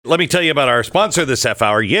let me tell you about our sponsor this half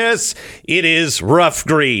hour. Yes, it is Rough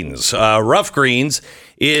Greens. Rough Greens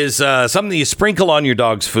is something you sprinkle on your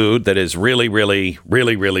dog's food that is really, really,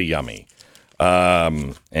 really, really yummy.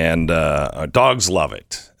 And dogs love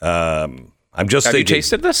it. I'm just Have thinking, you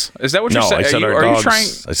tasted this? Is that what you're no, saying? I said Are you trying?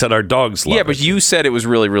 I said our dogs love it. Yeah, but you said it was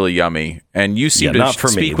really, really yummy, and you seem to not for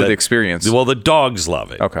speak me. with experience. Well, the dogs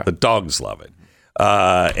love it. Okay. The dogs love it.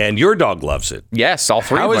 And your dog loves it. Yes, all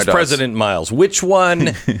three How of my is dogs. President Miles? Which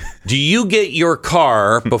one do you get your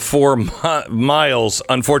car before Miles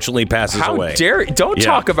unfortunately passes How away? Don't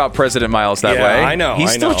talk about President Miles that way. I know.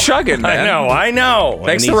 He's still chugging, man. I know.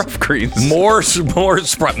 Thanks to Rough Greens. More.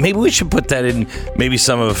 Maybe we should put that in maybe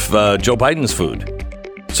some of Joe Biden's food.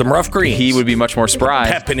 Some Rough Greens. He would be much more spry.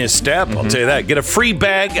 Pep in his step. I'll tell you that. Get a free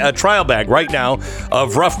bag, a trial bag right now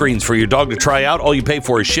of Rough Greens for your dog to try out. All you pay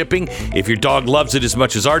for is shipping. If your dog loves it as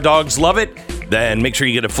much as our dogs love it, then make sure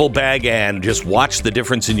you get a full bag and just watch the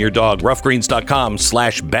difference in your dog.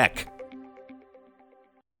 roughgreens.com/Beck.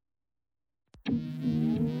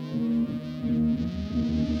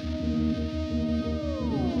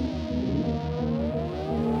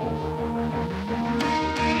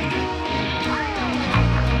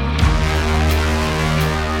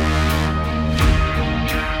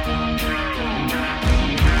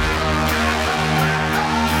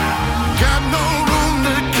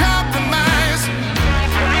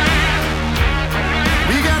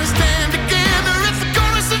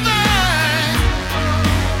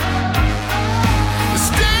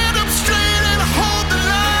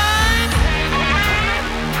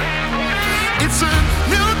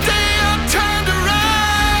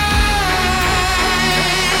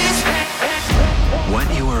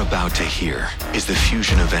 To hear is the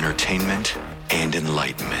fusion of entertainment and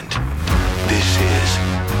enlightenment. This is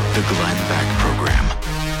the Glenn Beck Program.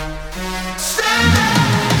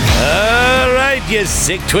 All right, you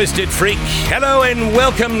sick, twisted freak. Hello and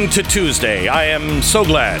welcome to Tuesday. I am so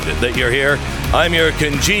glad that you're here. I'm your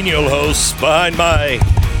congenial host behind my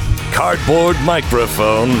cardboard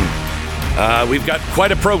microphone. We've got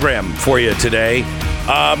quite a program for you today.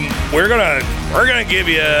 We're gonna give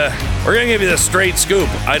you the straight scoop.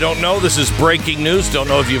 I don't know. This is breaking news. Don't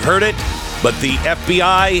know if you've heard it, but the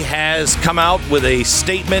FBI has come out with a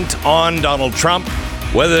statement on Donald Trump.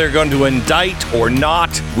 Whether they're going to indict or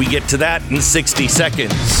not, we get to that in 60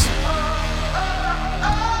 seconds.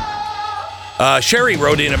 Sherry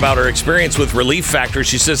wrote in about her experience with Relief Factor.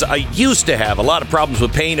 She says, I used to have a lot of problems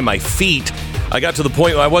with pain in my feet. I got to the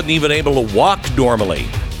point where I wasn't even able to walk normally.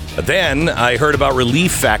 Then I heard about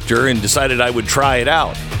Relief Factor and decided I would try it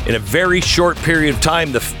out. In a very short period of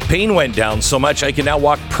time, the pain went down so much I can now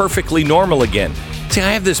walk perfectly normal again. See,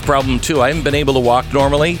 I have this problem too. I haven't been able to walk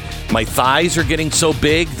normally. My thighs are getting so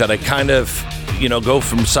big that I kind of, go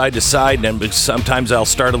from side to side, and sometimes I'll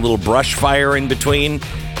start a little brush fire in between.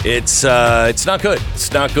 It's not good.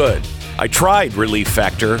 It's not good. I tried Relief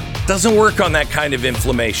Factor. Doesn't work on that kind of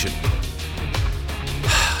inflammation.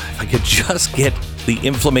 If I could just get the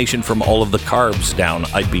inflammation from all of the carbs down,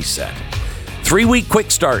 I'd be set. 3-week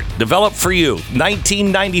quick start, developed for you.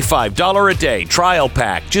 $19.95 a day, trial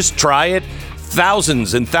pack. Just try it.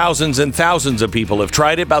 Thousands and thousands and thousands of people have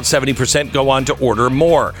tried it. About 70% go on to order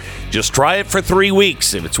more. Just try it for 3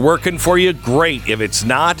 weeks. If it's working for you, great. If it's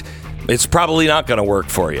not, it's probably not going to work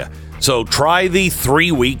for you. So try the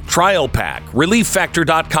 3-week trial pack.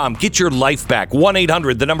 ReliefFactor.com. Get your life back.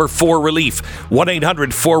 1-800-4RELIEF.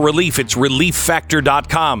 1-800-4RELIEF. It's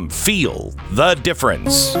ReliefFactor.com. Feel the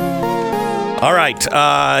difference. All right.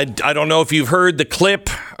 I don't know if you've heard the clip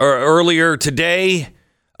earlier today.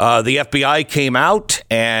 The FBI came out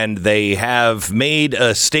and they have made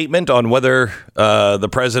a statement on whether the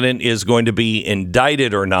president is going to be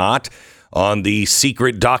indicted or not on the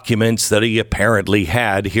secret documents that he apparently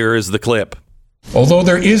had. Here is the clip. Although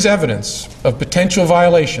there is evidence of potential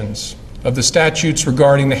violations of the statutes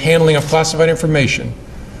regarding the handling of classified information,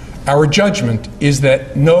 our judgment is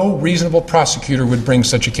that no reasonable prosecutor would bring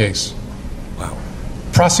such a case. Wow.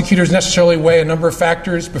 Prosecutors necessarily weigh a number of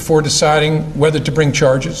factors before deciding whether to bring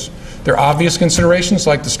charges. There are obvious considerations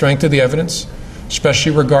like the strength of the evidence,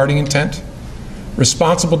 especially regarding intent.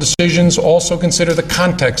 Responsible decisions also consider the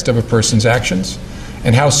context of a person's actions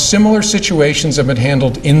and how similar situations have been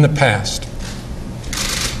handled in the past.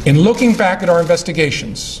 In looking back at our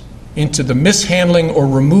investigations into the mishandling or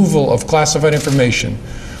removal of classified information,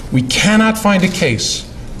 we cannot find a case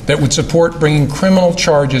that would support bringing criminal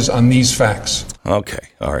charges on these facts. Okay.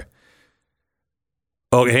 All right.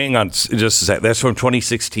 Oh, hang on just a sec. That's from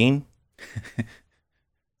 2016?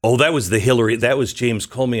 Oh, that was that was James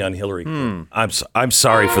Comey on Hillary Clinton. I'm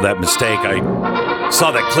sorry for that mistake. I saw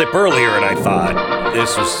that clip earlier and I thought,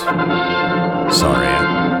 this was... Sorry.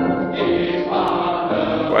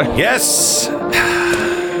 Yes.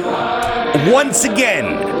 Once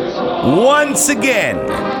again,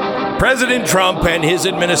 President Trump and his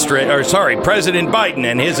President Biden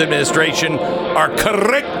and his administration are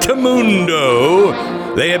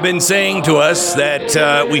correctamundo. They have been saying to us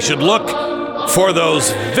that we should look for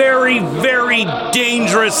those very, very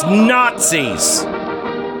dangerous Nazis.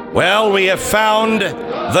 Well, we have found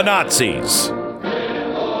the Nazis.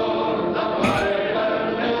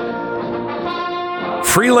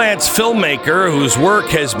 Freelance filmmaker whose work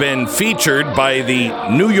has been featured by the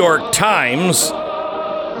New York Times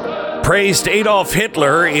praised Adolf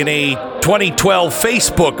Hitler in a 2012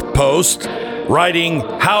 Facebook post, writing,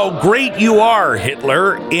 "How great you are,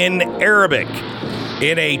 Hitler," in Arabic.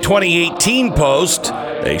 In a 2018 post,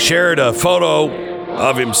 they shared a photo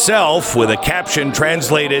of himself with a caption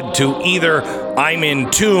translated to either "I'm in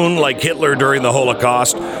tune like Hitler during the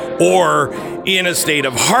Holocaust" or "in a state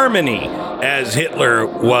of harmony as Hitler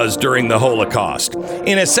was during the Holocaust."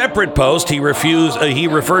 In a separate post, he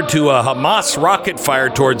referred to a Hamas rocket fire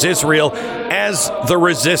towards Israel as the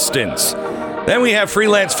resistance. Then we have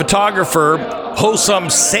freelance photographer Hossam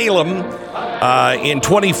Salem. In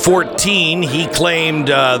 2014, he claimed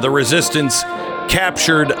the resistance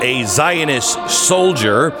captured a Zionist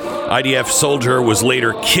soldier. IDF soldier was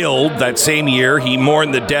later killed. That same year, he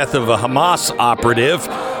mourned the death of a Hamas operative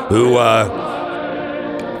who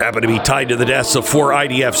happened to be tied to the deaths of 4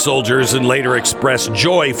 IDF soldiers and later expressed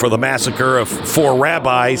joy for the massacre of 4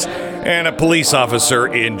 rabbis and a police officer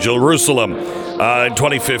in Jerusalem. In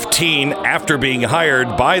 2015, after being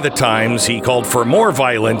hired by the Times, he called for more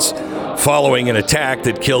violence following an attack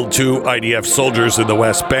that killed 2 IDF soldiers in the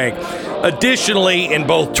West Bank. Additionally, in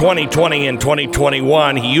both 2020 and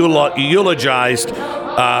 2021, he eulogized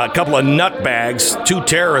a couple of nutbags, 2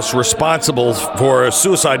 terrorists responsible for a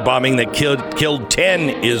suicide bombing that killed 10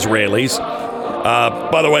 Israelis.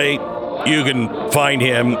 By the way, you can find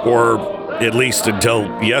him, or at least until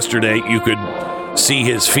yesterday, you could see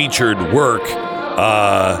his featured work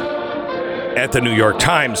at the New York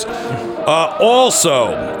Times.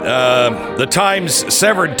 The Times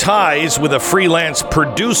severed ties with a freelance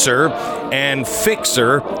producer and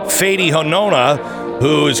fixer, Fadi Honona,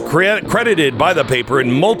 who is credited by the paper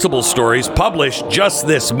in multiple stories published just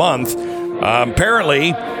this month.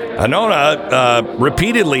 Apparently, Honona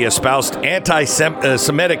repeatedly espoused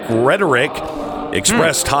anti-Semitic rhetoric,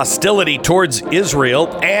 expressed hostility towards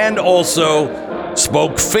Israel, and also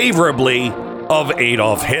spoke favorably of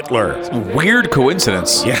Adolf Hitler. Weird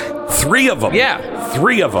coincidence. Yeah, 3 of them. Yeah.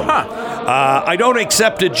 3 of them. Huh. I don't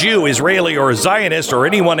accept a Jew, Israeli, or Zionist, or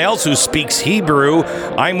anyone else who speaks Hebrew.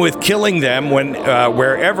 I'm with killing them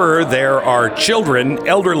wherever there are children,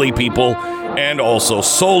 elderly people, and also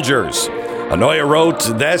soldiers. Anoya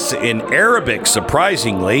wrote this in Arabic,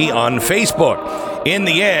 surprisingly, on Facebook. In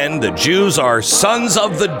the end, the Jews are sons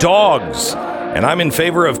of the dogs, and I'm in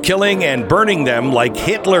favor of killing and burning them like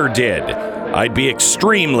Hitler did. I'd be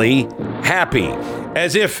extremely happy.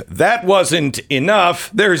 As if that wasn't enough,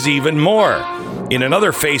 there's even more. In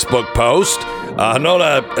another Facebook post,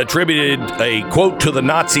 Hanona attributed a quote to the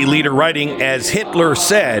Nazi leader, writing, "As Hitler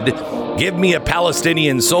said, give me a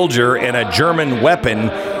Palestinian soldier and a German weapon,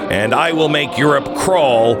 and I will make Europe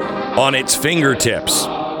crawl on its fingertips."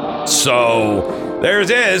 So there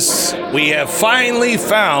it is. We have finally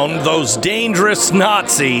found those dangerous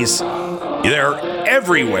Nazis. They're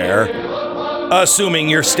everywhere, assuming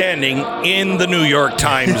you're standing in the New York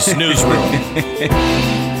Times newsroom.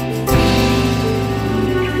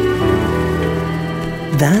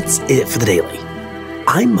 That's it for the Daily.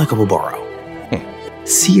 I'm Michael Barbaro.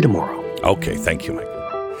 See you tomorrow. Okay, thank you, Mike.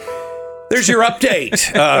 There's your update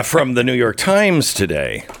from the New York Times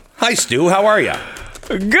today. Hi, Stu. How are you?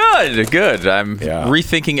 Good. I'm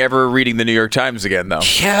rethinking ever reading the New York Times again, though.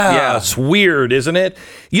 Yeah, it's weird, isn't it?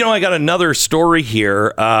 You know, I got another story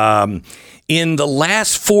here. In the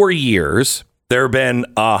last 4 years, there have been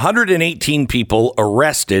 118 people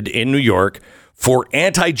arrested in New York for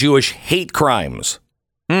anti-Jewish hate crimes.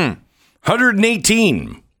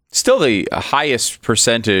 118. Still the highest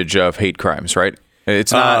percentage of hate crimes, right?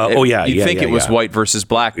 It's not. You'd think it was white versus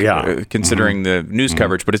black, considering the news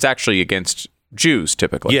coverage, but it's actually against Jews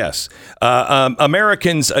typically. Yes.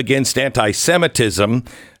 Americans Against Anti-Semitism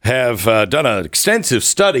have done an extensive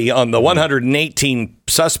study on the 118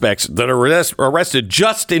 suspects that are arrested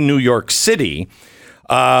just in New York City.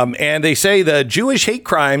 And they say the Jewish hate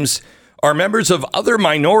crimes are members of other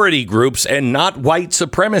minority groups and not white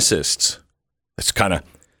supremacists. It's kind of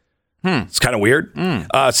It's kind of weird.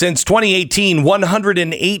 Since 2018,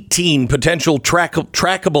 118 potential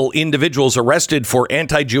trackable individuals arrested for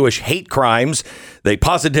anti-Jewish hate crimes. They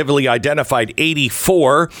positively identified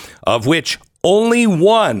 84, of which only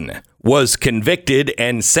one was convicted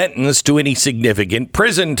and sentenced to any significant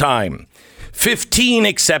prison time. 15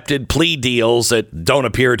 accepted plea deals that don't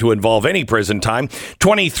appear to involve any prison time.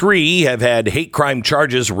 23 have had hate crime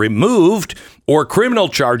charges removed or criminal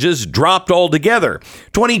charges dropped altogether.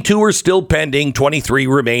 22 are still pending. 23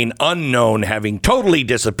 remain unknown, having totally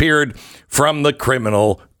disappeared from the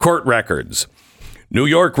criminal court records. New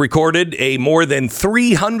York recorded a more than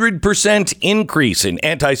 300% increase in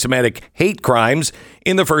anti-Semitic hate crimes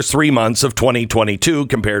in the first 3 months of 2022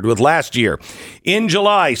 compared with last year. In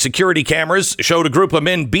July, security cameras showed a group of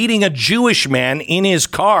men beating a Jewish man in his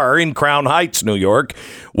car in Crown Heights, New York,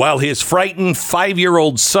 while his frightened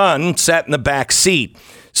 5-year-old son sat in the back seat.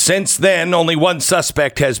 Since then, only one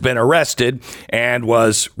suspect has been arrested and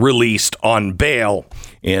was released on bail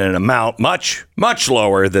in an amount much, much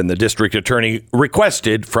lower than the district attorney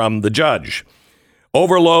requested from the judge.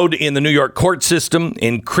 Overload in the New York court system,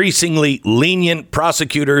 increasingly lenient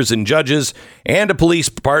prosecutors and judges, and a police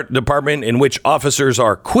department in which officers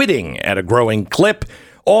are quitting at a growing clip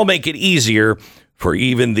all make it easier for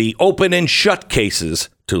even the open and shut cases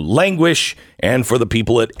to languish and for the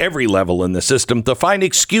people at every level in the system to find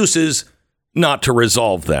excuses not to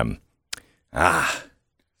resolve them.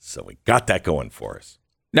 So we got that going for us.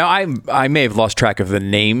 Now, I may have lost track of the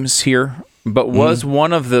names here, but was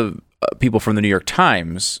one of the people from the New York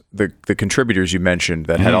Times, the contributors you mentioned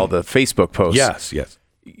that had all the Facebook posts. Yes.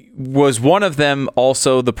 Was one of them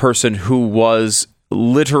also the person who was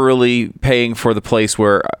literally paying for the place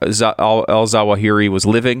where al-Zawahiri was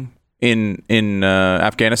living in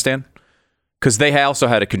Afghanistan? Because they also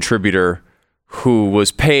had a contributor who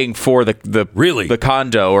was paying for the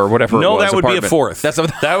condo or whatever. No, it was, that would apartment. Be a fourth.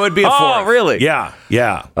 That would be a fourth. Oh, really? Yeah.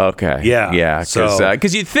 Okay. Yeah.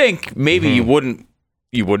 Because you'd think maybe you wouldn't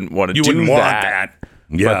want to do that.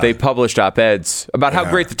 Yeah. But they published op-eds about how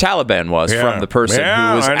great the Taliban was from the person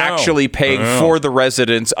who was actually paying for the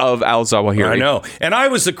residence of al-Zawahiri. I know. And I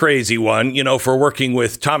was the crazy one, for working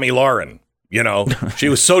with Tommy Lauren. She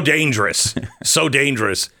was so dangerous. So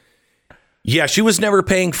dangerous. Yeah, she was never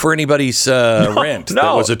paying for anybody's rent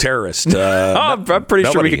that was a terrorist. I'm pretty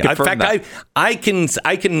sure we can confirm that. In fact,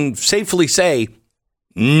 I can safely say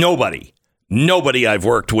nobody I've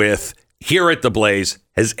worked with here at The Blaze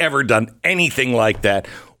has ever done anything like that.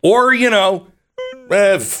 Or, ever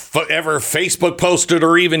Facebook posted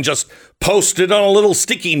or even just posted on a little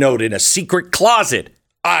sticky note in a secret closet.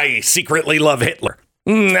 I secretly love Hitler.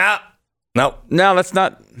 No, that's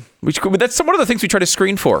not. That's one of the things we try to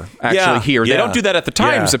screen for, actually, here. They don't do that at the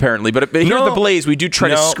Times, apparently. But here at The Blaze, we do try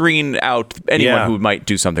to screen out anyone who might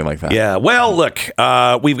do something like that. Yeah. Well, look,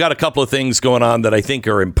 we've got a couple of things going on that I think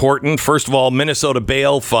are important. First of all, Minnesota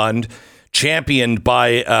Bail Fund, championed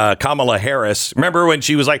by Kamala Harris. Remember when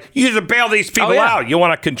she was like, you should bail these people out. You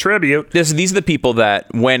want to contribute. These are the people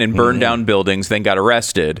that went and burned down buildings, then got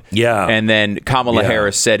arrested. Yeah. And then Kamala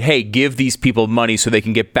Harris said, hey, give these people money so they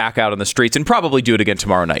can get back out on the streets and probably do it again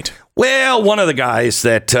tomorrow night. Well, one of the guys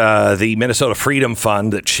that the Minnesota Freedom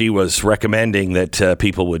Fund that she was recommending that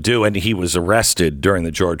people would do, and he was arrested during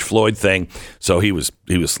the George Floyd thing, so he was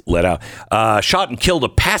let out, shot and killed a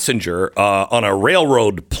passenger on a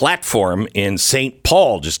railroad platform in St.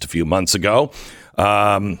 Paul just a few months ago.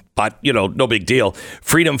 But, no big deal.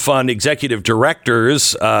 Freedom Fund executive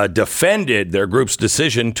directors defended their group's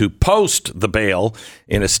decision to post the bail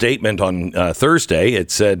in a statement on Thursday. It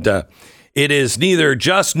said, it is neither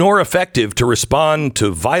just nor effective to respond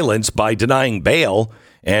to violence by denying bail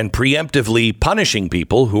and preemptively punishing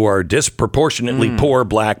people who are disproportionately poor,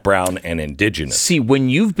 black, brown, and indigenous. See, when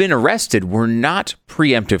you've been arrested, we're not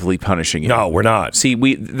preemptively punishing you. No, we're not. See,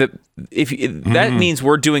 that means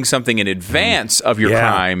we're doing something in advance of your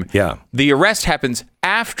crime. Yeah. The arrest happens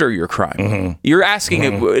after your crime. You're asking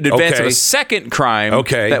in advance of a second crime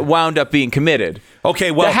that wound up being committed.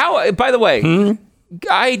 Okay, well, by the way,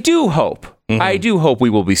 I do hope we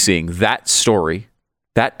will be seeing that story,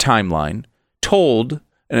 that timeline, told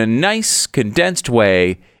in a nice, condensed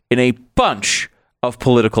way in a bunch of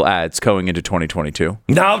political ads going into 2022.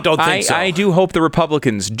 No, don't think so. I do hope the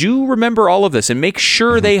Republicans do remember all of this and make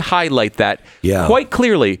sure they highlight that quite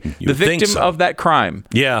clearly, the victim of that crime.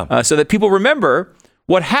 Yeah. So that people remember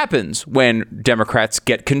what happens when Democrats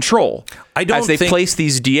get control as they place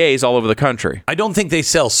these DAs all over the country. I don't think they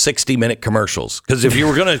sell 60-minute commercials, because if you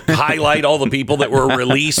were going to highlight all the people that were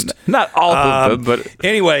released. Not all of them, but.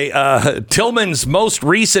 Anyway, Tillman's most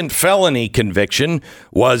recent felony conviction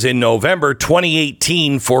was in November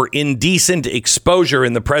 2018 for indecent exposure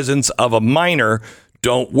in the presence of a minor.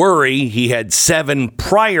 Don't worry, he had 7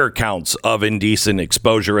 prior counts of indecent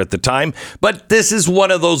exposure at the time, but this is one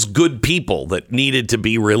of those good people that needed to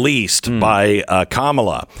be released by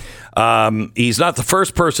Kamala. He's not the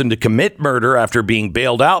first person to commit murder after being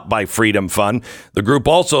bailed out by Freedom Fund. The group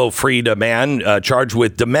also freed a man charged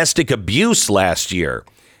with domestic abuse last year.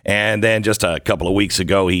 And then just a couple of weeks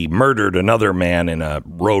ago, he murdered another man in a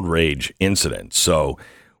road rage incident. So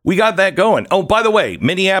we got that going. Oh, by the way,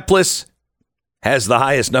 Minneapolis has the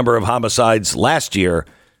highest number of homicides last year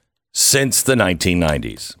since the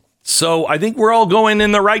 1990s. So I think we're all going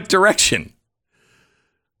in the right direction.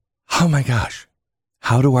 Oh my gosh.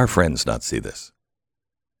 How do our friends not see this?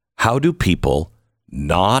 How do people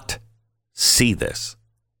not see this?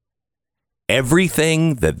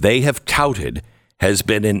 Everything that they have touted has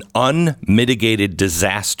been an unmitigated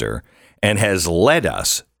disaster and has led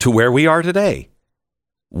us to where we are today.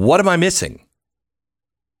 What am I missing?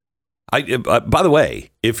 By the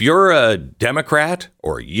way, if you're a Democrat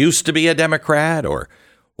or used to be a Democrat or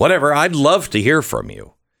whatever, I'd love to hear from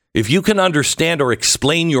you. If you can understand or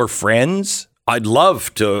explain your friends, I'd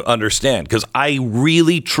love to understand, because I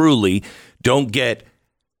really, truly don't get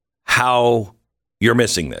how you're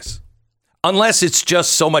missing this. Unless it's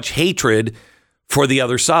just so much hatred for the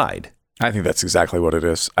other side. I think that's exactly what it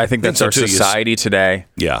is. I think that's our society today.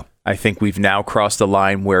 Yeah. I think we've now crossed the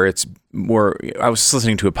line where it's more. I was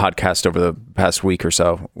listening to a podcast over the past week or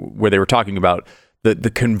so where they were talking about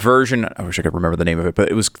the conversion. I wish I could remember the name of it,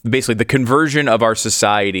 but it was basically the conversion of our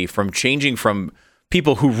society from changing from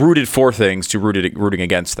people who rooted for things to rooting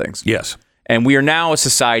against things. Yes. And we are now a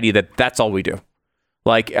society that's all we do.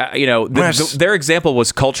 Like, their example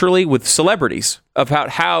was culturally with celebrities about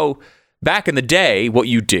how back in the day, what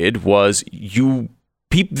you did was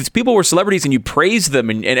people were celebrities and you praised them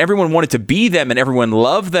and everyone wanted to be them and everyone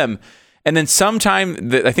loved them. And then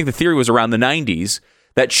sometime, I think the theory was around the 90s,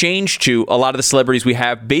 that changed to a lot of the celebrities we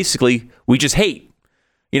have, basically, we just hate.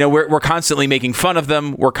 You know, we're constantly making fun of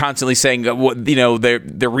them. We're constantly saying,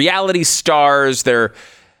 they're reality stars. They're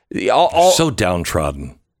all so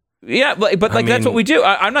downtrodden. Yeah, but that's what we do.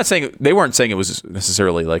 I'm not saying they weren't saying it was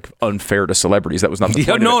necessarily like unfair to celebrities. That was not the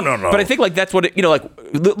point. No. But I think like that's what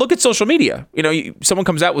look at social media. You know, someone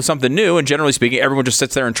comes out with something new, and generally speaking, everyone just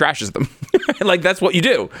sits there and trashes them. Like that's what you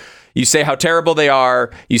do. You say how terrible they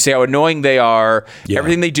are. You say how annoying they are. Yeah.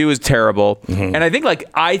 Everything they do is terrible. Mm-hmm. And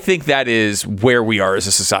I think that is where we are as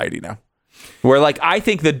a society now. Where I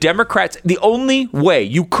think the Democrats, the only way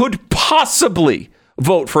you could possibly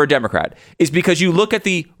vote for a Democrat is because you look at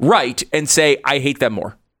the right and say, I hate them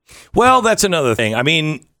more. Well, that's another thing. I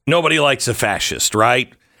mean, nobody likes a fascist,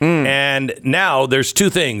 right? And now there's 2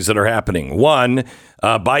 things that are happening. One,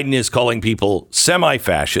 Biden is calling people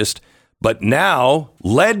semi-fascist, but now,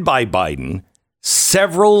 led by Biden,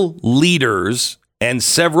 several leaders and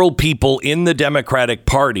several people in the Democratic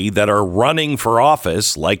Party that are running for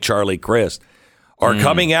office, like Charlie Crist, are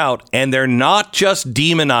coming out, and they're not just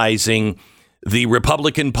demonizing the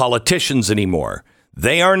Republican politicians anymore.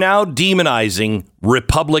 They are now demonizing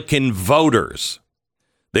Republican voters.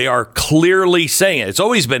 They are clearly saying it. It's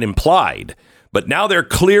always been implied, but now they're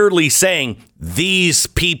clearly saying these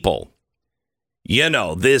people,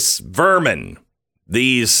 this vermin,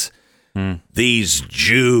 these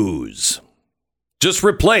Jews, just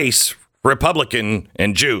replace Republican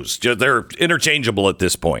and Jews. They're interchangeable at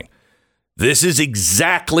this point. This is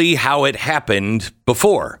exactly how it happened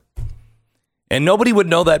before. And nobody would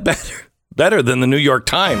know that better than the New York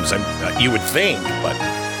Times, you would think.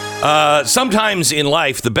 But sometimes in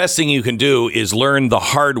life, the best thing you can do is learn the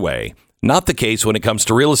hard way. Not the case when it comes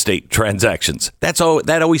to real estate transactions. That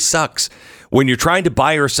always sucks. When you're trying to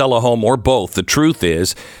buy or sell a home or both, the truth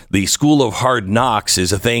is the school of hard knocks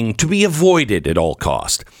is a thing to be avoided at all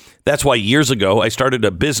cost. That's why years ago, I started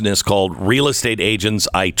a business called Real Estate Agents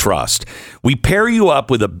I Trust. We pair you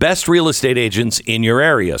up with the best real estate agents in your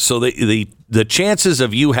area, so the chances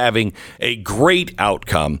of you having a great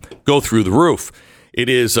outcome go through the roof. It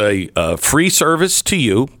is a free service to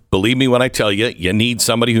you. Believe me when I tell you, you need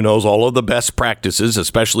somebody who knows all of the best practices,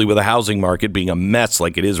 especially with the housing market being a mess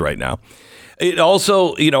like it is right now. It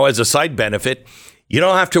also, as a side benefit, you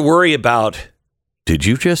don't have to worry about, did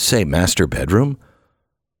you just say master bedroom?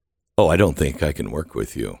 Oh, I don't think I can work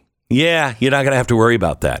with you. Yeah, you're not going to have to worry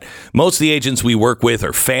about that. Most of the agents we work with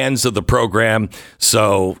are fans of the program,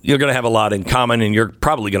 so you're going to have a lot in common, and you're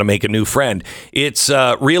probably going to make a new friend. It's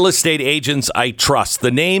Real Estate Agents I Trust. The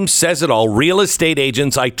name says it all,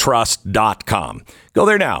 realestateagentsitrust.com. Go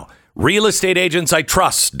there now,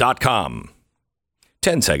 realestateagentsitrust.com.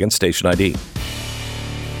 10 seconds, station ID.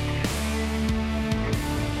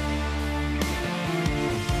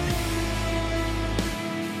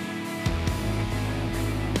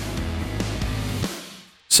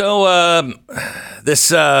 So this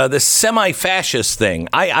semi-fascist thing,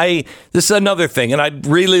 this is another thing, and I'd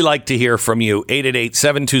really like to hear from you.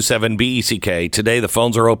 888-727-BECK. Today, the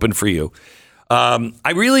phones are open for you.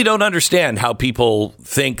 I really don't understand how people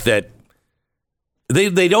think that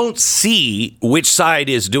they don't see which side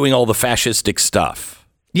is doing all the fascistic stuff.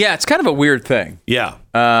 Yeah, it's kind of a weird thing. Yeah.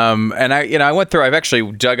 And I went through. I've actually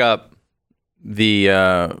dug up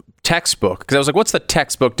the textbook because I was like, "What's the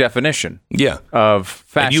textbook definition?" Of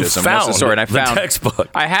fascism. And you found I found the textbook.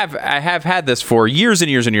 I have had this for years and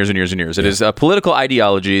years and years and years and years. It is Political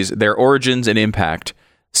Ideologies, Their Origins and Impact,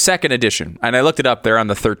 2nd edition, and I looked it up. They're on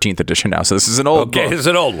the 13th edition now, so this is an old book. It's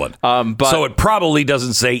an old one. But so it probably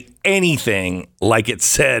doesn't say anything like it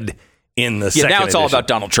said in the second now it's all edition. about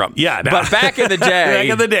Donald Trump. Yeah, but back in the day,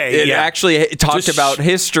 it actually talked about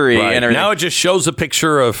history and everything. Now it just shows a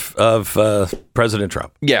picture of President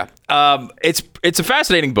Trump. Yeah, it's a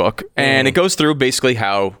fascinating book, and it goes through basically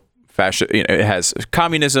how it has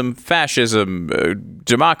communism, fascism,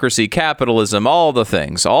 democracy, capitalism, all the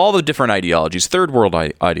things, all the different ideologies, third world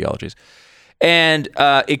ideologies, and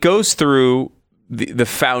it goes through the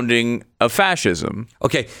founding of fascism.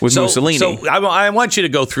 Okay, with Mussolini. So I want you to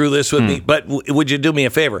go through this with me, but would you do me a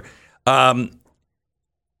favor?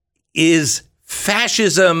 Is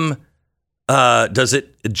fascism, does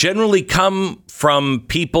it generally come from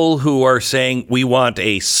people who are saying we want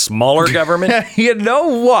a smaller government? You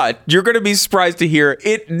know what? You're going to be surprised to hear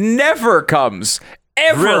it never comes.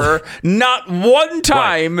 Ever, really? Not one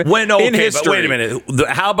time in history. But wait a minute.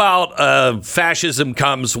 How about fascism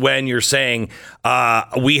comes when you're saying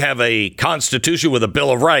we have a constitution with a Bill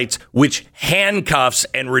of Rights which handcuffs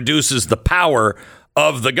and reduces the power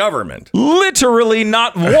of the government? Literally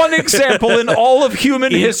not one example in all of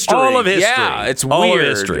human history. All of history. Yeah, it's all weird.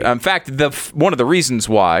 Of history. In fact, one of the reasons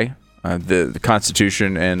why the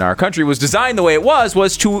Constitution in our country was designed the way it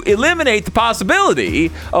was to eliminate the possibility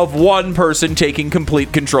of one person taking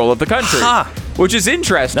complete control of the country, which is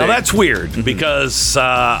interesting. Now, that's weird because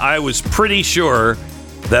I was pretty sure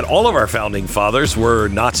that all of our founding fathers were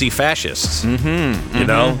Nazi fascists. You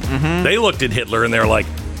know? They looked at Hitler and they're like,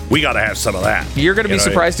 we got to have some of that. You're going to be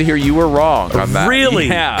surprised to hear you were wrong on that. Really?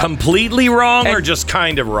 Yeah. Completely wrong or just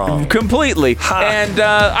kind of wrong? Completely. And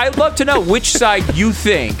I'd love to know which side you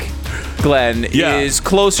think, Glenn, is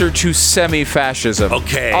closer to semi-fascism.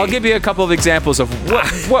 Okay. I'll give you a couple of examples of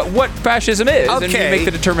what fascism is, and you make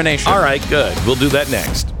the determination. All right, good. We'll do that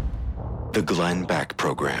next. The Glenn Beck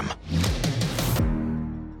Program.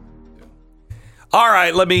 All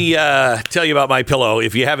right, let me tell you about MyPillow.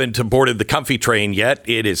 If you haven't boarded the comfy train yet,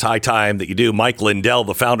 it is high time that you do. Mike Lindell,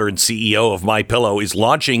 the founder and CEO of MyPillow, is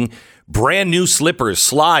launching brand new slippers,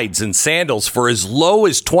 slides, and sandals for as low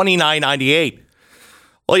as $29.98.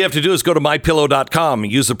 All you have to do is go to MyPillow.com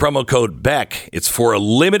and use the promo code BECK. It's for a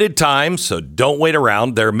limited time, so don't wait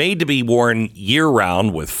around. They're made to be worn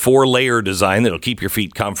year-round with 4-layer design that'll keep your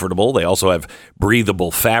feet comfortable. They also have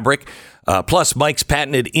breathable fabric. Plus, Mike's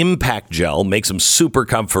patented impact gel makes them super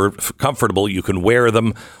comfortable. You can wear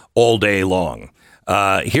them all day long.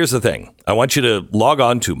 Here's the thing. I want you to log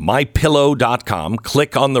on to MyPillow.com,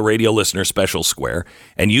 click on the radio listener special square,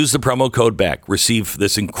 and use the promo code BECK. Receive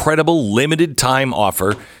this incredible limited time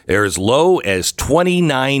offer. They're as low as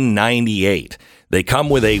 $29.98. They come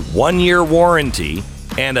with a 1-year warranty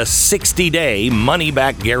and a 60-day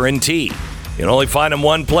money-back guarantee. You can only find them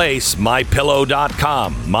one place,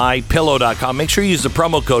 MyPillow.com. MyPillow.com. Make sure you use the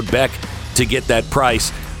promo code BECK to get that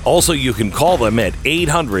price. Also, you can call them at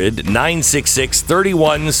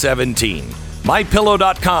 800-966-3117.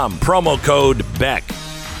 MyPillow.com, promo code BECK.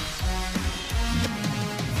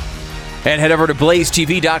 And head over to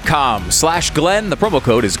blazetv.com/Glenn. The promo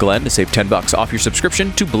code is Glenn to save $10 off your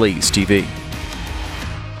subscription to Blaze TV.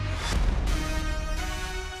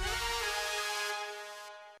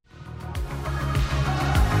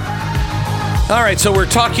 All right, so we're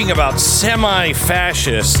talking about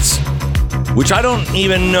semi-fascists, which I don't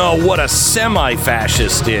even know what a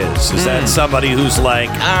semi-fascist is. Is that somebody who's like,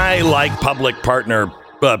 I like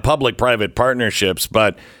public-private partnerships,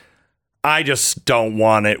 but I just don't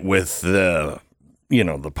want it with the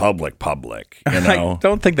the public, you know? I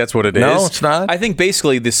don't think that's what it is. No, it's not? I think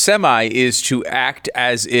basically the semi is to act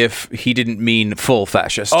as if he didn't mean full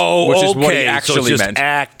fascist. Oh, which okay. is what he actually so it's just meant.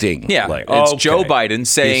 acting. Yeah, like, it's okay. Joe Biden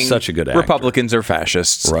saying He's such a good actor. Republicans are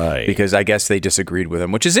fascists, Right? Because I guess they disagreed with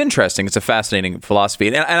him, which is interesting. It's a fascinating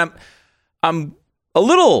philosophy, and I'm a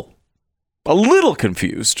little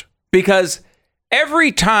confused because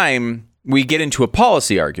every time we get into a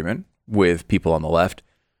policy argument with people on the left,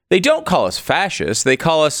 they don't call us fascists. They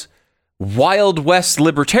call us Wild West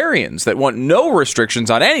libertarians that want no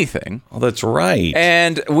restrictions on anything. Oh, that's right.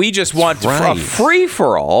 And we just want right. a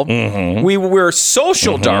free-for-all. Mm-hmm. We're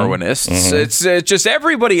social Darwinists. It's just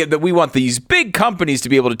everybody that we want these big companies to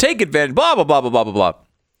be able to take advantage, blah, blah, blah, blah, blah, blah, blah.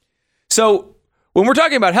 So when we're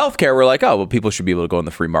talking about healthcare, we're like, oh, well, people should be able to go in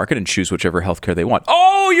the free market and choose whichever healthcare they want.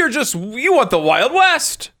 Oh, you want the Wild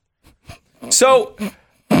West. So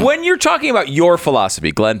when you're talking about your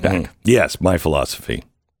philosophy, Glenn Beck. Yes, my philosophy.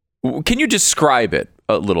 Can you describe it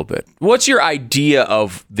a little bit? What's your idea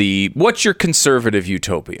of what's your conservative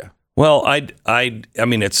utopia? Well, I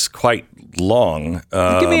mean, it's quite long.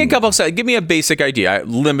 Give me a couple of seconds. Give me a basic idea.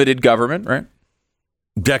 Limited government, right?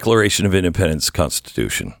 Declaration of Independence,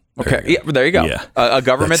 Constitution. Okay, there you go. Yeah. A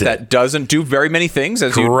government that doesn't do very many things,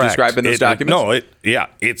 as you describe in those documents.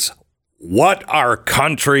 It's what our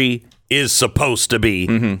country is supposed to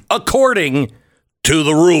be according to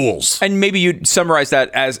the rules. And maybe you'd summarize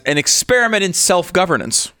that as an experiment in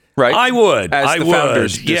self-governance, right? I would. As the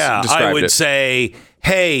founders I would it. say,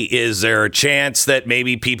 hey, is there a chance that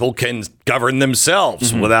maybe people can govern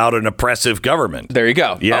themselves without an oppressive government? There you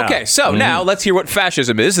go. Yeah. Okay, so now let's hear what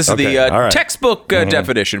fascism is. This is Okay, the all right. textbook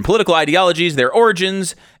definition. Political ideologies, their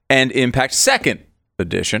origins, and impact. Second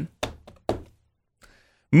edition.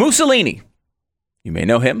 Mussolini. You may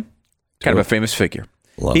know him. Kind of a famous figure.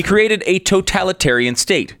 He created a totalitarian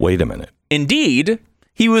state. Wait a minute. Indeed,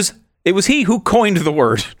 it was he who coined the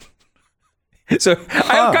word. So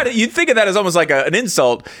you'd think of that as almost like an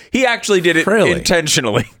insult. He actually did it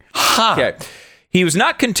intentionally. Okay. He was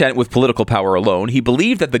not content with political power alone. He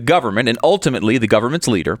believed that the government, and ultimately the government's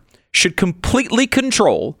leader, should completely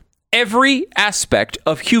control every aspect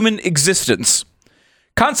of human existence.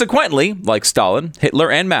 Consequently, like Stalin,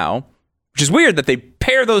 Hitler, and Mao, which is weird that they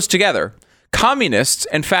pair those together, communists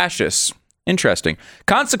and fascists. Interesting.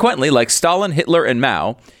 Consequently, like Stalin, Hitler, and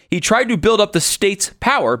Mao, he tried to build up the state's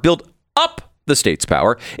power,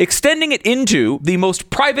 extending it into the most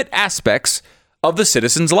private aspects of the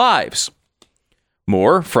citizens' lives.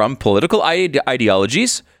 More from political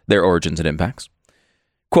ideologies, their origins and impacts.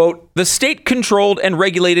 Quote, the state controlled and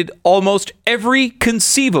regulated almost every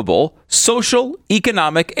conceivable social,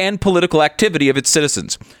 economic, and political activity of its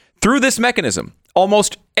citizens. Through this mechanism,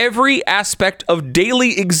 almost every aspect of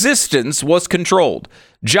daily existence was controlled.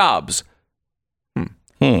 Jobs,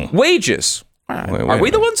 wages. Are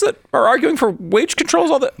we the ones that are arguing for wage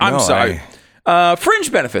controls? I'm sorry.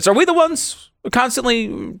 Fringe benefits. Are we the ones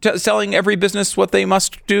constantly telling every business what they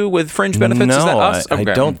must do with fringe benefits? No, is that us? I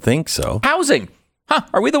don't think so. Housing.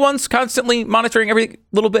 Are we the ones constantly monitoring every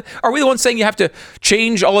little bit? Are we the ones saying you have to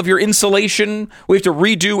change all of your insulation? We have to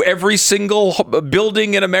redo every single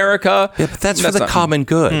building in America? Yeah, but that's for the common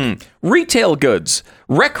good. Retail goods,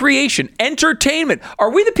 recreation, entertainment. Are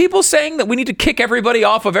we the people saying that we need to kick everybody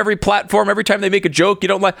off of every platform every time they make a joke you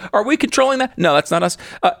don't like? Are we controlling that? No, that's not us.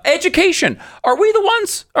 Education. Are we the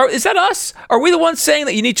ones? Is that us? Are we the ones saying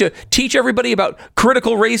that you need to teach everybody about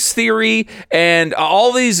critical race theory and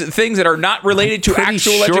all these things that are not related to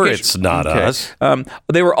actual education? It's not us.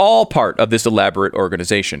 They were all part of this elaborate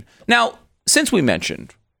organization. Now, since we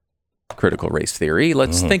mentioned critical race theory,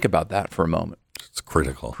 let's think about that for a moment. It's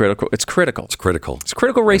critical. It's critical. It's critical. It's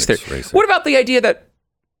critical race theory. What about the idea that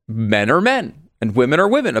men are men and women are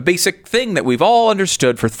women? A basic thing that we've all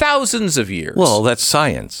understood for thousands of years. Well, that's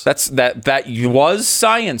science. That was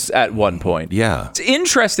science at one point. Yeah. It's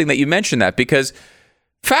interesting that you mentioned that because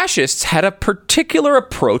fascists had a particular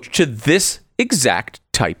approach to this exact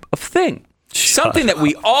type of thing. Something that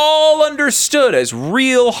we all understood as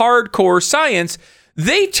real hardcore science.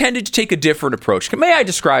 They tended to take a different approach. May I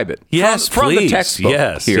describe it? Yes, from please. the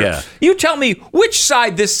textbook here. Yeah. You tell me which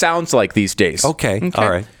side this sounds like these days. Okay. All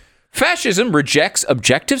right. Fascism rejects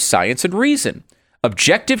objective science and reason.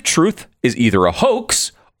 Objective truth is either a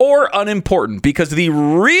hoax or unimportant because the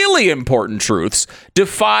really important truths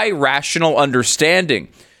defy rational understanding.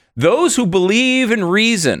 Those who believe in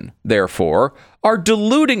reason, therefore, are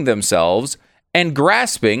deluding themselves and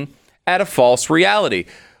grasping at a false reality.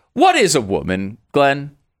 What is a woman,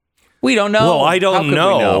 Glenn? We don't know. Well, I don't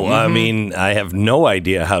know. Mm-hmm. I mean, I have no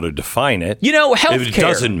idea how to define it. You know, healthcare. It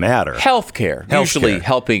doesn't matter. Healthcare. Usually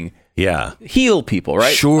helping Yeah. heal people,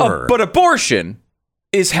 right? Sure. But abortion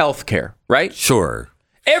is healthcare, right? Sure.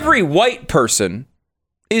 Every white person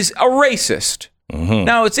is a racist. Mm-hmm.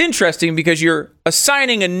 Now, it's interesting because you're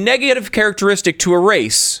assigning a negative characteristic to a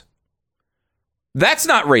race. That's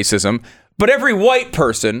not racism, but every white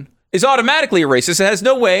person is automatically a racist and has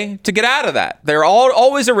no way to get out of that. They're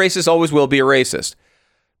always a racist, always will be a racist.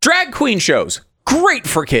 Drag queen shows, great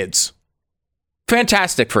for kids.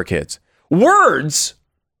 Fantastic for kids. Words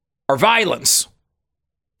are violence.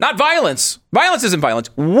 Not violence. Violence isn't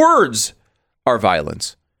violence. Words are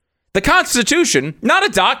violence. The Constitution, not a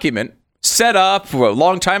document set up a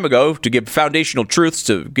long time ago to give foundational truths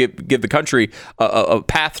to give the country a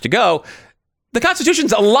path to go. The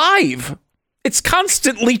Constitution's alive. It's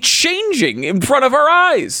constantly changing in front of our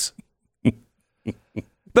eyes.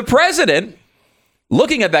 The president,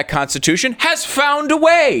 looking at that Constitution, has found a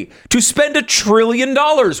way to spend $1 trillion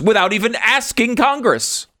without even asking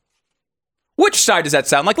Congress. Which side does that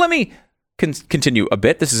sound like? Let me continue a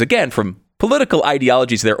bit. This is, again, from Political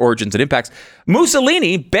Ideologies, Their Origins and Impacts.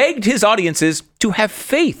 Mussolini begged his audiences to have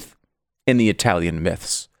faith in the Italian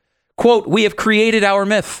myths. Quote, "We have created our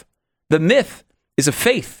myth. The myth is a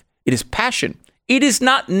faith. It is passion. It is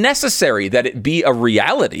not necessary that it be a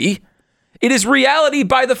reality. It is reality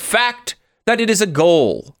by the fact that it is a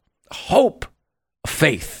goal, a hope, a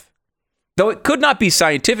faith. Though it could not be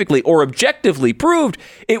scientifically or objectively proved,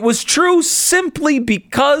 it was true simply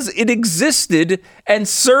because it existed and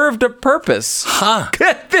served a purpose." Huh.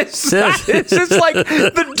 This is like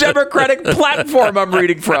the Democratic platform I'm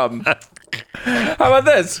reading from. How about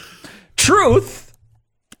this? Truth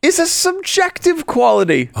is a subjective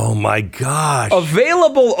quality. Oh, my gosh.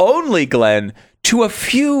 Available only, Glenn, to a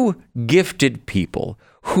few gifted people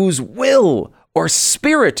whose will or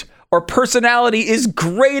spirit or personality is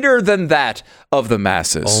greater than that of the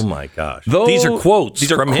masses. Oh, my gosh. These are quotes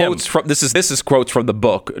from him. This is quotes from the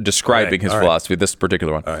book describing his philosophy, this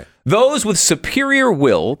particular one. All right. Those with superior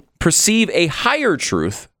will perceive a higher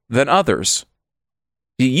truth than others.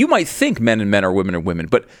 You might think men are women,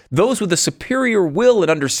 but those with a superior will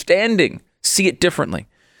and understanding see it differently.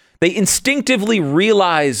 They instinctively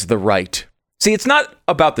realize the right. See, it's not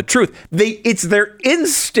about the truth. It's their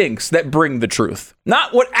instincts that bring the truth,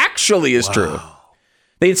 not what actually is true.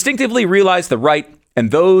 They instinctively realize the right,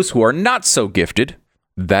 and those who are not so gifted,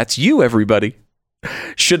 that's you, everybody,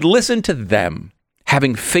 should listen to them,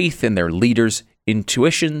 having faith in their leaders'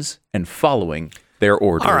 intuitions and following their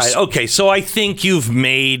orders. All right. Okay. So I think you've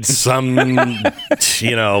made some,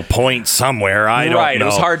 point somewhere. I don't know. Right. It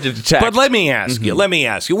was hard to detect. But let me ask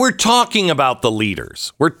you. We're talking about the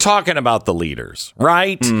leaders.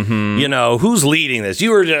 Right? Mm-hmm. Who's leading this?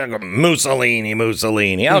 You were Mussolini.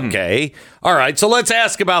 Mm-hmm. Okay. All right. So let's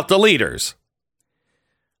ask about the leaders.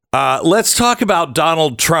 Let's talk about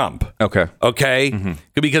Donald Trump. Okay. Mm-hmm.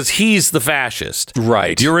 Because he's the fascist.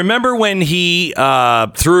 Right. Do you remember when he,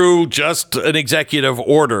 through just an executive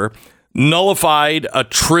order, nullified $1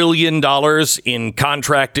 trillion in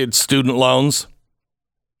contracted student loans?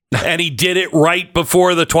 And he did it right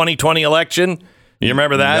before the 2020 election? You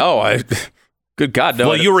remember that? No, good God, no.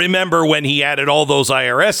 Well, you remember when he added all those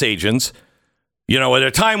IRS agents. At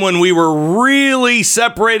a time when we were really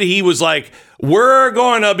separated, he was like, we're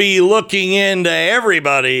going to be looking into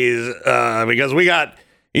everybody's because we got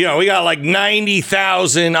like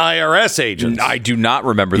 90,000 IRS agents. I do not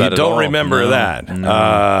remember that you at all. don't remember that?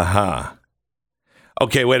 No.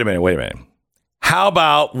 Okay, wait a minute. How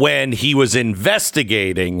about when he was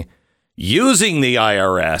investigating using the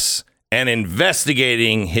IRS and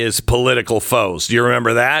investigating his political foes? Do you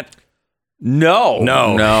remember that? No, you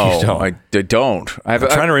don't. I don't. I'm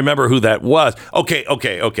trying to remember who that was. Okay.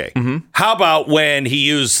 Mm-hmm. How about when he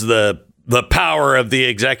used the power of the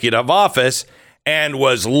executive office and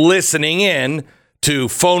was listening in to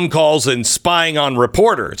phone calls and spying on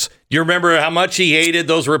reporters? You remember how much he hated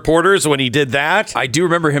those reporters when he did that? I do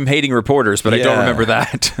remember him hating reporters, but I don't remember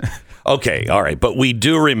that. Okay, all right. But we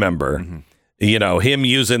do remember... Mm-hmm. Him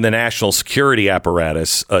using the national security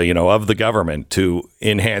apparatus, of the government to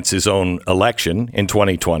enhance his own election in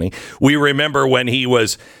 2020. We remember when he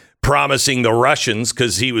was promising the Russians,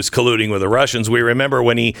 because he was colluding with the Russians. We remember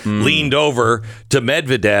when he leaned over to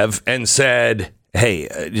Medvedev and said, hey,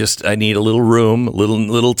 I need a little room,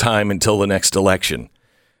 little time until the next election.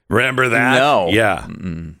 Remember that? No. Yeah.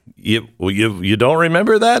 You don't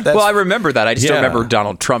remember that? Well, I remember that. I just don't remember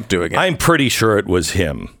Donald Trump doing it. I'm pretty sure it was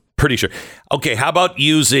him. Pretty sure. Okay, how about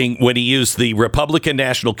when he used the Republican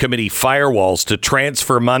National Committee firewalls to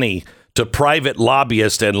transfer money to private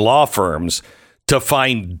lobbyists and law firms to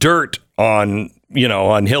find dirt on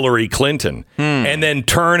on Hillary Clinton, and then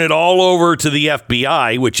turn it all over to the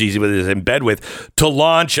FBI, which he was in bed with, to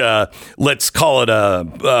launch let's call it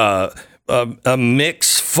a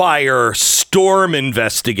mix-fire storm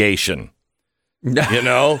investigation. You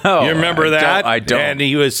remember that? I don't. And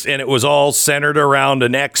it was all centered around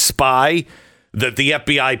an ex-spy that the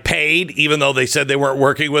FBI paid, even though they said they weren't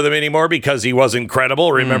working with him anymore because he wasn't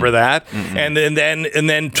credible. Remember that? Mm-hmm. And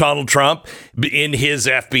then Donald Trump, in his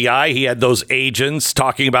FBI, he had those agents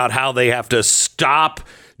talking about how they have to stop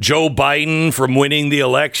Joe Biden from winning the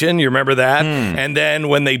election. You remember that? And then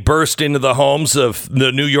when they burst into the homes of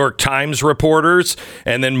the New York Times reporters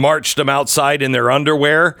and then marched them outside in their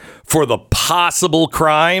underwear for the possible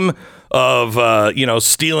crime of,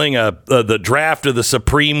 stealing the draft of the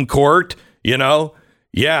Supreme Court.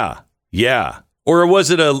 Yeah. Or was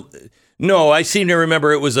it no, I seem to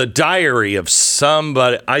remember it was a diary of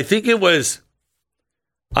somebody. I think it was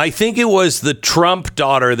the Trump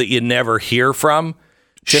daughter that you never hear from.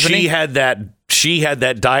 Tiffany? She had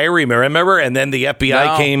that diary, remember? And then the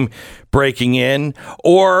FBI came breaking in,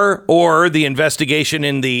 or the investigation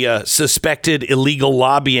in the suspected illegal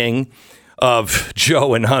lobbying of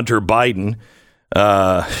Joe and Hunter Biden.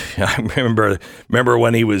 I remember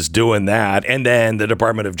when he was doing that, and then the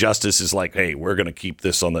Department of Justice is like, "Hey, we're going to keep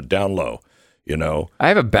this on the down low." I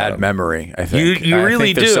have a bad memory. I think you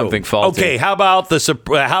really do. Something faulty. Okay, how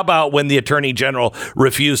about when the Attorney General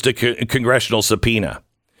refused a congressional subpoena,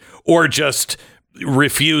 or just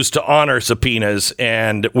refused to honor subpoenas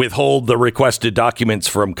and withhold the requested documents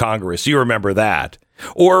from Congress? You remember that?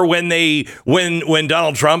 Or when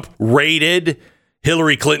Donald Trump raided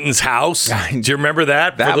Hillary Clinton's house. Do you remember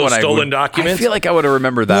that? For those stolen documents? I feel like I would have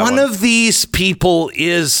remembered that one. One of these people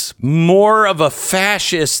is more of a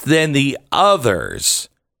fascist than the others.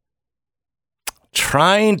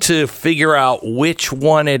 Trying to figure out which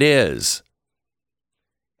one it is.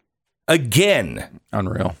 Again.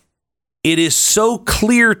 Unreal. It is so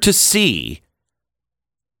clear to see.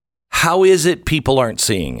 How is it people aren't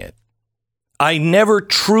seeing it? I never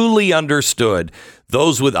truly understood.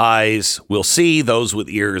 Those with eyes will see, those with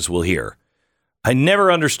ears will hear. I never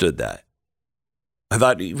understood that. I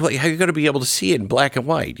thought, well, how are you going to be able to see it in black and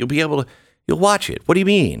white? You'll watch it. What do you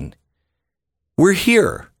mean? We're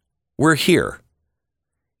here. We're here.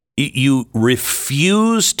 You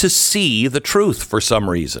refuse to see the truth for some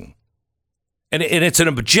reason. And it's an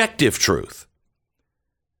objective truth.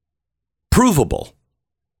 Provable.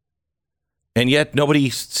 And yet nobody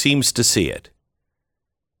seems to see it.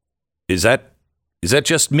 Is that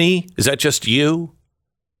just me? Is that just you?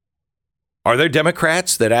 Are there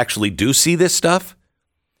Democrats that actually do see this stuff?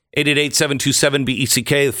 888-727-BECK.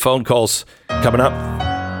 The phone calls coming up.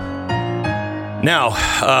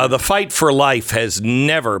 Now, the fight for life has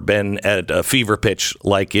never been at a fever pitch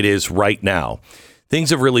like it is right now. Things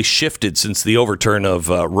have really shifted since the overturn of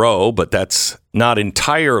Roe, but that's not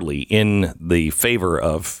entirely in the favor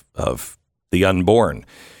of the unborn.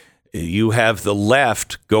 You have the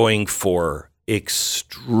left going for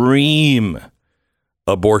extreme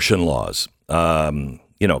abortion laws.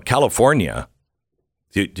 California,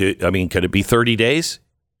 could it be 30 days?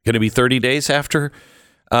 Could it be 30 days after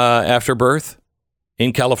birth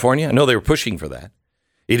in California? I know they were pushing for that.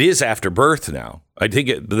 It is after birth now. I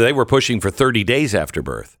think they were pushing for 30 days after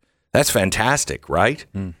birth. That's fantastic, right?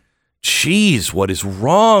 Jeez, what is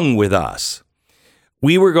wrong with us?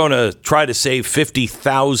 We were going to try to save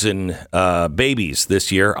 50,000 babies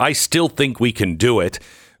this year. I still think we can do it,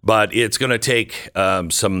 but it's going to take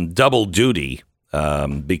some double duty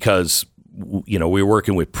because, we're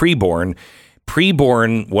working with preborn.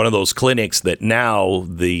 Preborn, one of those clinics that now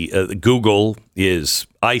the Google is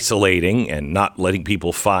isolating and not letting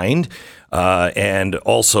people find, and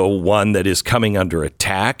also one that is coming under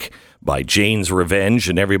attack by Jane's Revenge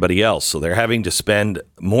and everybody else. So they're having to spend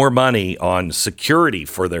more money on security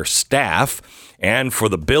for their staff and for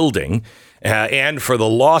the building and for the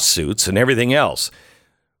lawsuits and everything else.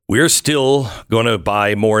 We're still going to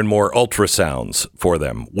buy more and more ultrasounds for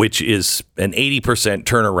them, which is an 80%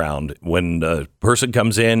 turnaround. When a person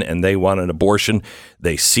comes in and they want an abortion,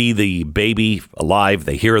 they see the baby alive,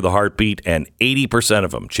 they hear the heartbeat, and 80% of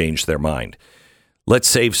them change their mind. Let's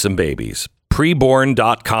save some babies.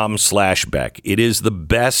 Preborn.com/Beck. It is the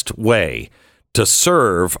best way to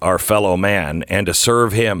serve our fellow man and to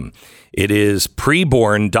serve him. It is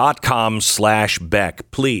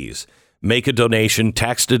preborn.com/Beck. Please make a donation,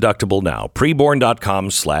 tax deductible now.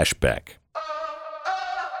 Preborn.com/Beck.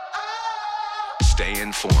 Stay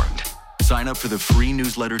informed. Sign up for the free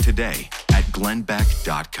newsletter today at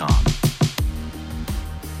glennbeck.com.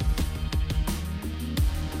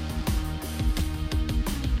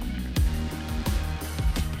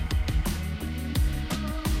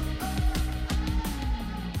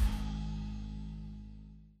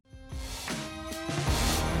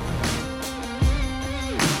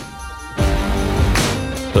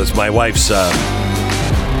 It's my wife's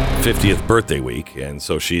 50th birthday week, and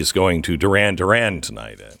so she's going to Duran Duran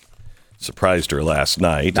tonight. I surprised her last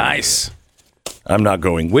night. Nice. I'm not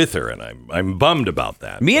going with her, and I'm bummed about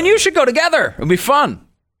that. Me and you should go together. It'll be fun.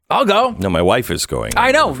 I'll go. No, my wife is going.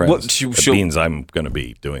 I know. It means I'm going to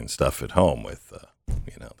be doing stuff at home with, the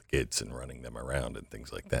kids and running them around and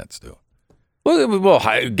things like that, Stu. Well,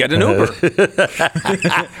 get an Uber.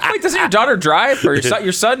 Wait, doesn't your daughter drive or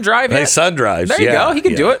your son drive? My son drives. There you go. He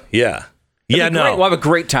can do it. Yeah. We'll have a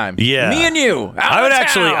great time. Yeah. Me and you.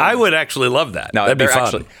 I would actually love that. No, that'd be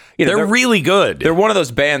fun. They're really good. They're one of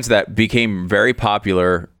those bands that became very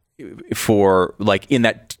popular for in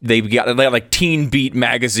that they got like Teen Beat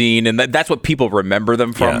magazine, and that's what people remember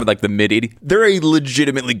them from, like the mid '80s. They're a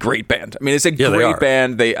legitimately great band. I mean, it's a great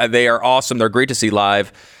band. They are awesome. They're great to see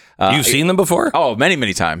live. You've seen them before? Oh,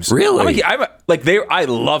 many times. Really? I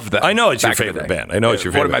love them. I know it's your favorite band. I know it's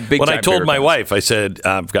your favorite. One of my big When I told my bands. wife, I said,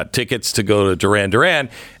 I've got tickets to go to Duran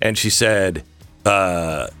Duran, and she said,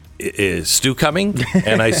 is Stu coming?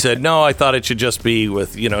 And I said, no, I thought it should just be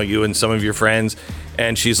with, you and some of your friends.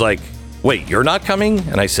 And she's like, wait, you're not coming?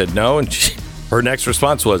 And I said, no. And her next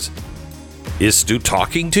response was, is Stu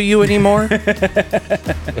talking to you anymore?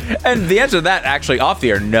 And the answer to that, actually, off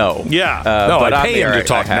the air, no. Yeah. No, but I pay him to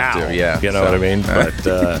talk now. You know what I mean? But,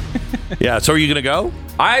 yeah. So are you going to go?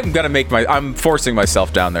 I'm going to I'm forcing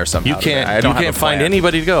myself down there somehow. You can't find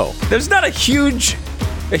anybody to go. There's not a huge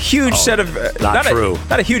set of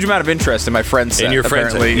not a huge amount of interest in my friends set. In your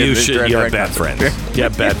friends, you have bad friends. You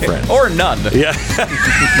have bad friends or none. Yeah.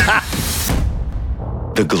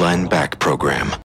 The Glenn Beck Program.